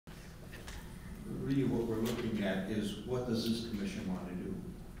really what we're looking at is what does this commission want to do?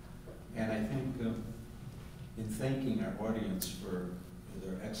 And I think in thanking our audience for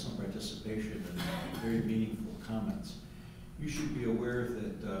their excellent participation and very meaningful comments, you should be aware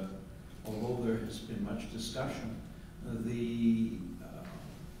that although there has been much discussion, the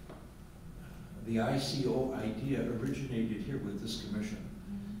ICO idea originated here with this commission.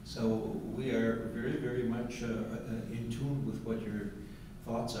 So we are very, very much in tune with what your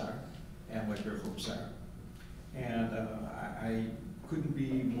thoughts are and what your hopes are. And I couldn't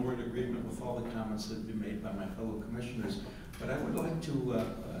be more in agreement with all the comments that have been made by my fellow commissioners, but I would like to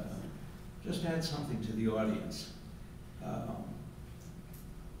just add something to the audience.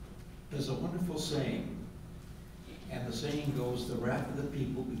 There's a wonderful saying, and the saying goes, the wrath of the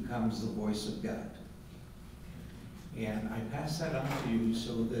people becomes the voice of God. And I pass that on to you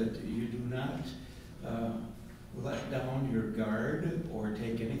so that you do not let down your guard or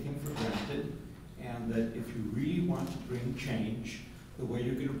take anything for granted, and that if you really want to bring change, the way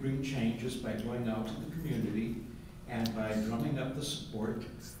you're going to bring change is by going out to the community and by drumming up the support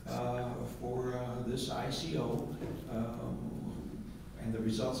for this ICO, and the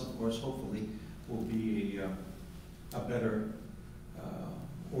results, of course, hopefully, will be a better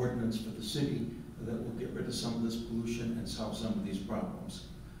ordinance for the city that will get rid of some of this pollution and solve some of these problems.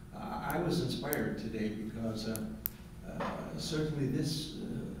 I was inspired today because certainly this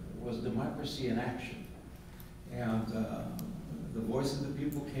was democracy in action. And the voice of the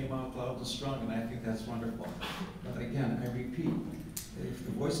people came out loud and strong, and I think that's wonderful. But again, I repeat, if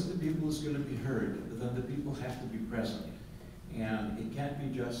the voice of the people is going to be heard, then the people have to be present. And it can't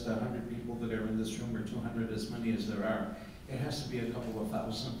be just 100 people that are in this room, or 200, as many as there are. It has to be a couple of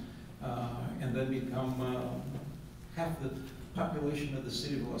thousand, and then become half the population of the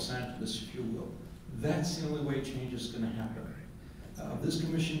city of Los Angeles, if you will. That's the only way change is going to happen. This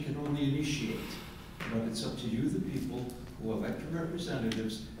commission can only initiate, but it's up to you, the people who elect your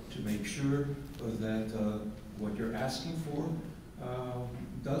representatives, to make sure that what you're asking for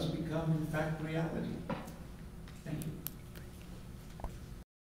does become, in fact, reality. Thank you.